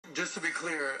Just to be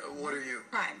clear, what are you?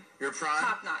 Prime. You're prime?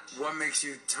 Top notch. What makes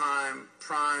you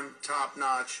prime, top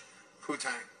notch,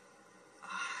 Poontang?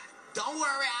 Don't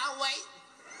worry, I'll wait.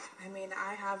 I mean,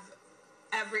 I have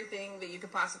everything that you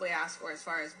could possibly ask for as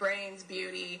far as brains,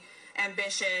 beauty,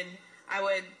 ambition. I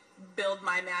would build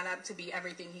my man up to be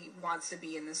everything he wants to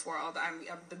be in this world. I'm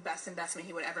the best investment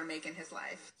he would ever make in his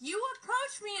life. You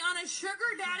approached me on a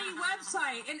sugar daddy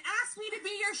website and asked me to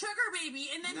be your sugar baby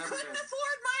and then couldn't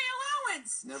afford my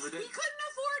allowance. Never did. He couldn't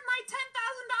afford my $10,000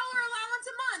 allowance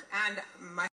a month. And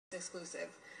my exclusive.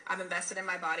 I've invested in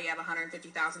my body. I have a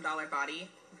 $150,000 body.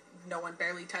 No one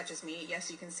barely touches me. Yes,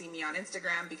 you can see me on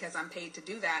Instagram because I'm paid to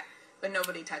do that. But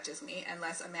nobody touches me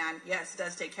unless a man, yes,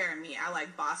 does take care of me. I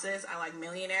like bosses. I like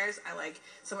millionaires. I like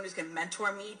someone who's going to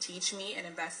mentor me, teach me, and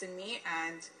invest in me,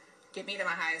 and get me to my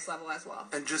highest level as well.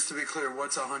 And just to be clear,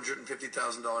 what's a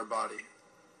 $150,000 body?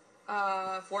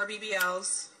 4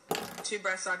 BBLs, 2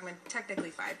 breast technically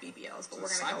 5 BBLs, but we're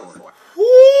going to go with 4.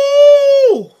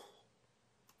 Woo!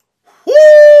 Woo!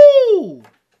 Woo!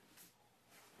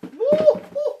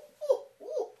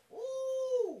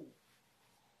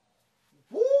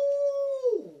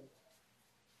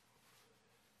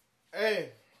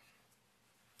 Hey,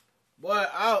 boy,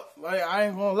 I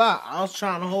ain't gonna lie. I was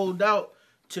trying to hold out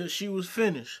till she was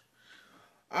finished.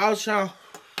 I was trying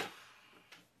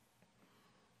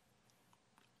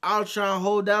to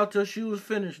hold out till she was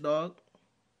finished, dog.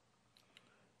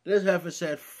 This heifer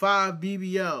said 5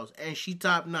 BBLs, and she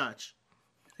top notch.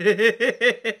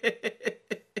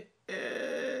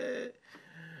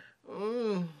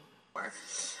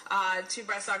 2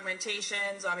 breast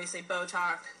augmentations, obviously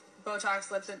Botox,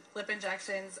 lip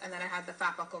injections, and then I had the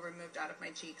fat buckle removed out of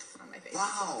my cheeks on my face.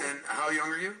 Wow. And how young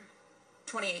are you?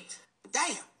 28.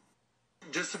 Damn.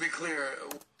 Just to be clear,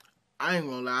 I ain't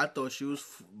gonna lie. I thought she was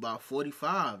about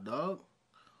 45, dog.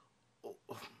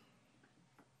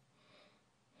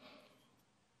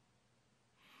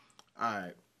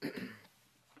 Alright.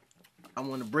 I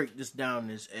want to break this down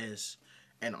as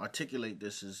and articulate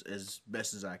this as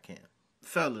best as I can.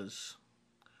 Fellas,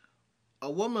 a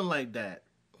woman like that,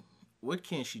 what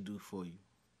can she do for you?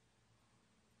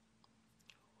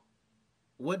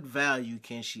 What value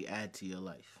can she add to your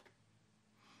life?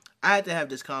 I had to have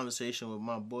this conversation with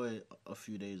my boy a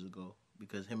few days ago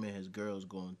because him and his girl's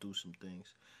going through some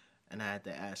things. And I had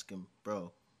to ask him,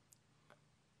 bro,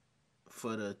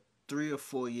 for the 3 or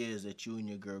 4 years that you and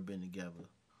your girl been together,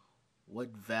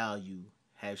 what value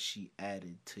has she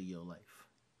added to your life?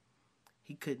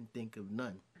 He couldn't think of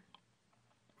none.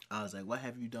 I was like, what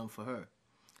have you done for her?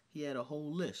 He had a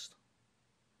whole list.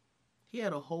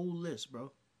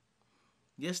 Bro.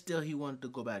 Yet still he wanted to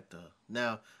go back to her.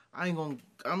 Now, I ain't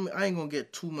gonna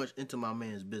get too much into my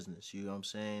man's business, you know what I'm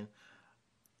saying?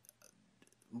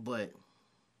 But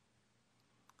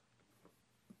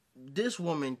this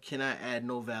woman cannot add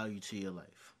no value to your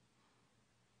life.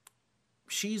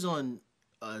 She's on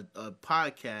a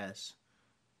podcast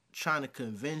trying to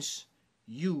convince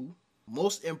you.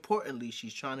 Most importantly,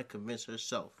 she's trying to convince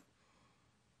herself.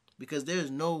 Because there's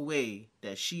no way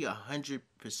that she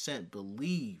 100%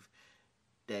 believe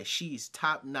that she's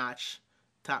top-notch,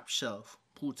 top-shelf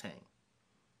Poontang.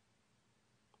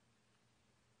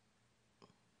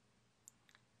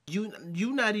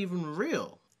 You not even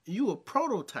real. You a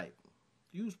prototype.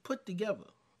 You was put together.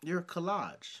 You're a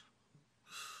collage.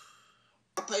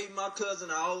 I paid my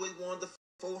cousin. I always wanted the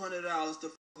 $400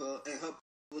 to her, and her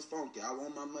was funky. I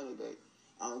want my money back.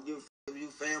 I don't give a if you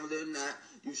family or not.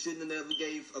 You shouldn't have ever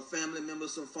gave a family member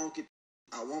some funky.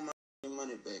 I want my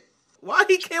money back. Why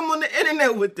he came on the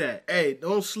internet with that? Hey,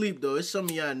 don't sleep though. It's some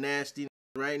of y'all nasty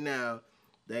right now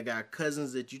that got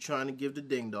cousins that you trying to give the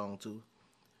ding dong to.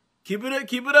 Keep it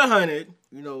 100.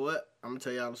 You know what? I'm gonna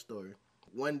tell y'all a story.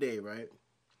 One day, right?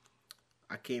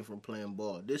 I came from playing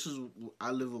ball.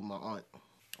 I live with my aunt.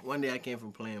 One day I came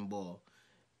from playing ball,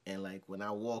 and like when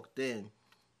I walked in,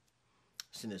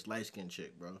 I seen this light skinned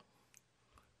chick, bro.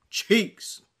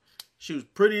 Cheeks. She was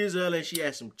pretty as hell and she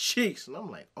had some cheeks. And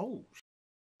I'm like, oh,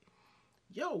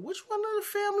 yo, which one of the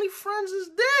family friends is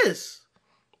this?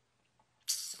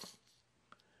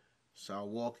 So I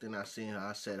walked in, I seen her,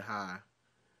 I said hi.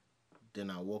 Then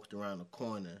I walked around the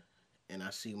corner and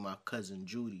I see my cousin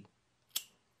Judy.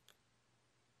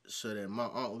 So then my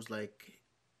aunt was like,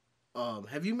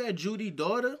 have you met Judy's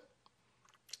daughter?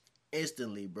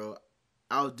 Instantly, bro.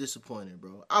 I was disappointed,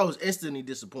 bro. I was instantly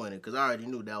disappointed because I already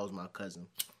knew that was my cousin.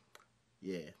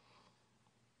 Yeah.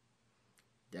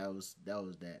 That was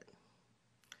that.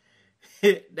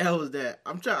 That was that.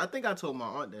 I think I told my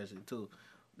aunt that shit too.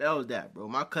 That was that, bro.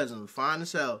 My cousin was fine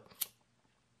as hell.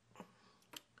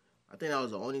 I think that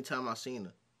was the only time I seen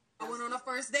her. I went on a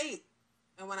first date.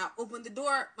 And when I opened the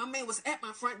door, my man was at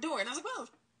my front door. And I was like, oh,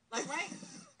 like, right?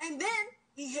 And then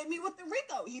he hit me with the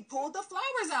Rico. He pulled the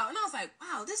flowers out. And I was like,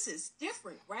 wow, this is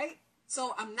different, right?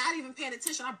 So I'm not even paying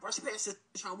attention. I brush past it,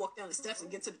 trying to walk down the steps and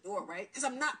get to the door, right? Because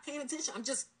I'm not paying attention. I'm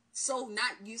just so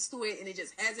not used to it. And it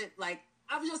just hasn't, like,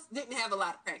 I just didn't have a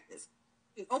lot of practice.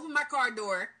 He opened my car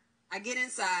door. I get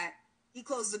inside. He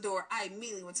closed the door. I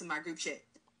immediately went to my group chat.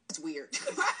 It's weird. Did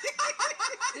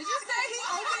you say he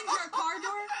opened your car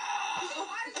door?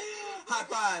 High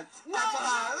five. No.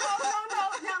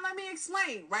 Now let me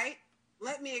explain, right?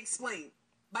 Let me explain.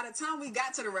 By the time we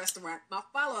got to the restaurant, my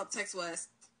follow-up text was,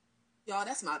 y'all,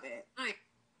 that's my bad.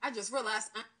 I just realized,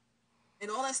 and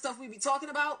all that stuff we be talking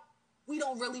about, we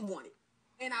don't really want it.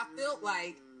 And I felt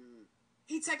like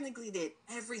he technically did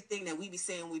everything that we be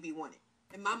saying we be wanting.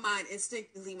 In my mind,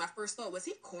 instinctively, my first thought was,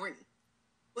 he corny.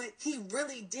 But he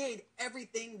really did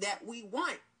everything that we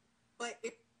want. But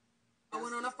I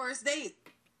went on a first date.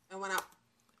 And when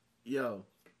Yo,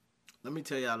 let me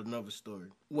tell y'all another story.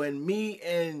 When me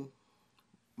and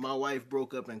my wife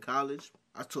broke up in college,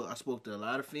 I spoke to a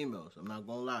lot of females. I'm not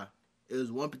gonna lie. It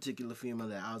was one particular female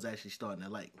that I was actually starting to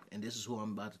like. And this is who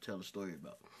I'm about to tell a story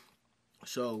about.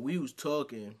 So we was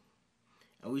talking,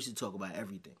 and we used to talk about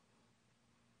everything.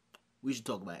 We should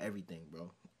talk about everything,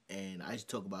 bro. And I used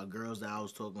to talk about girls that I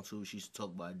was talking to. She used to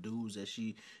talk about dudes that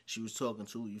she was talking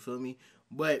to. You feel me?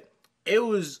 But it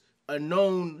was a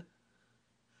unknown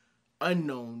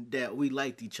that we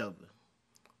liked each other.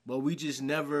 But we just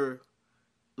never,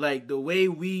 like, the way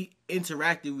we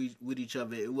interacted with each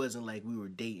other, it wasn't like we were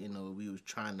dating or we was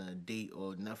trying to date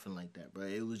or nothing like that, bro.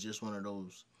 It was just one of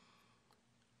those.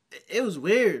 It was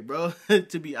weird, bro,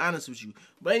 to be honest with you.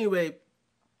 But anyway,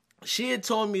 she had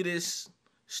told me this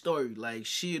story. Like,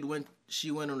 she went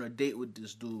on a date with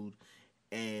this dude,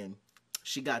 and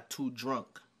she got too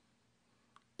drunk,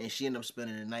 and she ended up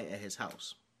spending the night at his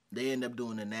house. They ended up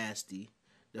doing the nasty.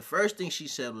 The first thing she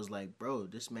said was like, bro,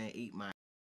 this man ate my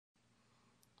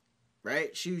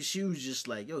right? She was just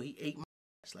like, yo, he ate my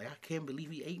ass. Like, I can't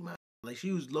believe he ate my ass. Like,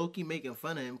 she was low-key making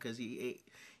fun of him because he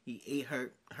ate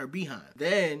her behind.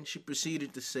 Then she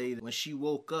proceeded to say that when she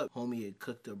woke up, homie had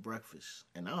cooked her breakfast.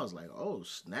 And I was like, oh,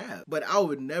 snap. But I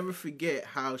would never forget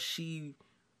how she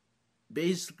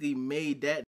basically made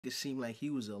that nigga seem like he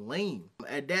was a lame.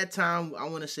 At that time, I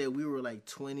want to say we were like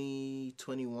 20,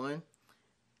 21.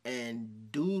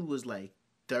 And dude was like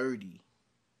 30.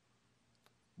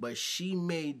 But she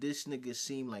made this nigga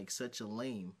seem like such a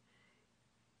lame.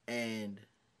 And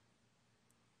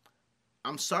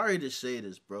I'm sorry to say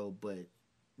this, bro, but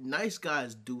nice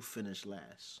guys do finish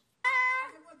last.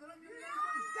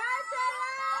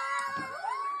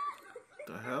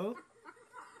 The hell?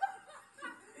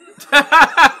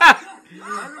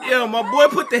 Yo, my boy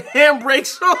put the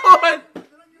handbrakes on.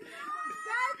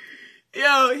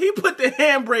 Yo, he put the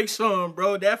handbrakes on,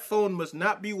 bro. That phone must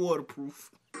not be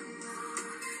waterproof.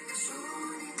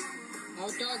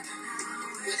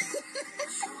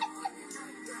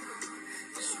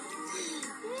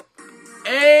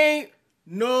 Ain't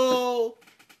no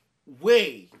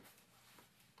way.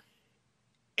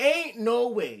 Ain't no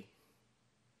way.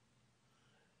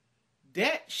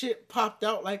 That shit popped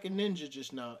out like a ninja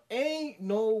just now. Ain't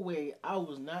no way. I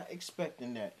was not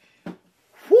expecting that.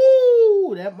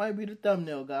 Whoo! That might be the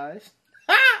thumbnail, guys.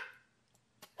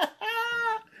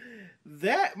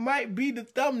 That might be the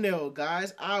thumbnail,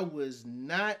 guys. I was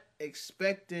not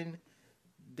expecting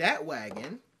that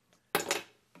wagon.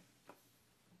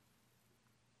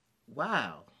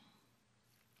 Wow.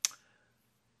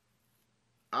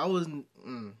 I was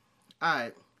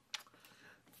alright.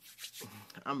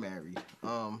 I'm married.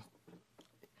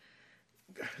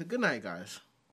 Good night, guys.